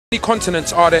How many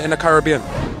continents are there in the Caribbean?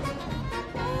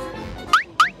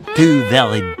 2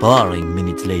 very boring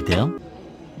minutes later.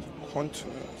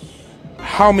 Continents.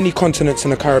 How many continents in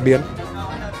the Caribbean?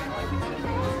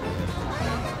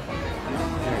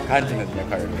 Continents in the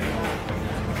Caribbean.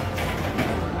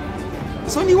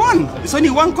 It's only one. It's only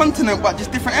one continent, but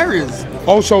just different areas.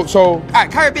 Oh, so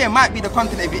Alright, Caribbean might be the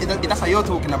continent if that's what you're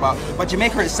talking about, but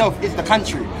Jamaica itself is the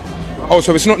country. oh,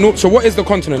 so it's not North. So what is the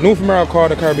continent? North America or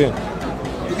the Caribbean?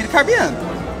 It'll be the Caribbean.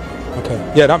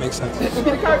 Okay, yeah, that makes sense. It'll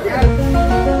be the Caribbean.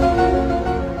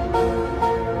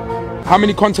 How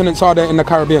many continents are there in the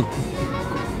Caribbean?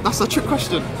 That's a trick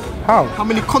question. How? How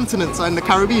many continents are in the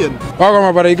Caribbean? All right,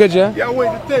 my brother, you good, yeah? Yeah, wait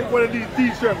to take one of these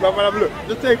t-shirts, but have a look.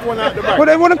 Just take one out the back. Well,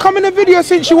 they want to come in the video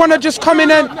since you want to just come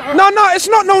in and... No, it's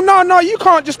not, no, you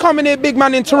can't just come in here, big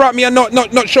man, interrupt me and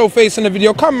not show face in the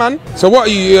video. Come, man. So what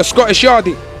are you, you're a Scottish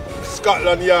Yardie?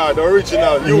 Scotland Yard,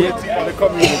 original, unity for the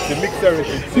community, mixed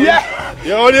heritage. Yeah. You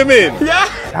know what I mean? Yeah.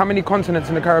 How many continents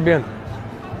in the Caribbean?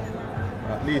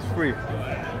 At least 3.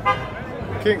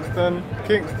 Kingston.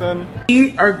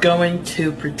 We are going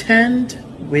to pretend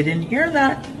we didn't hear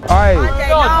that.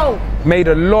 Aye. May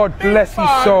the Lord bless his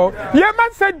soul. Yeah,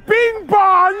 man said bing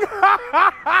bong.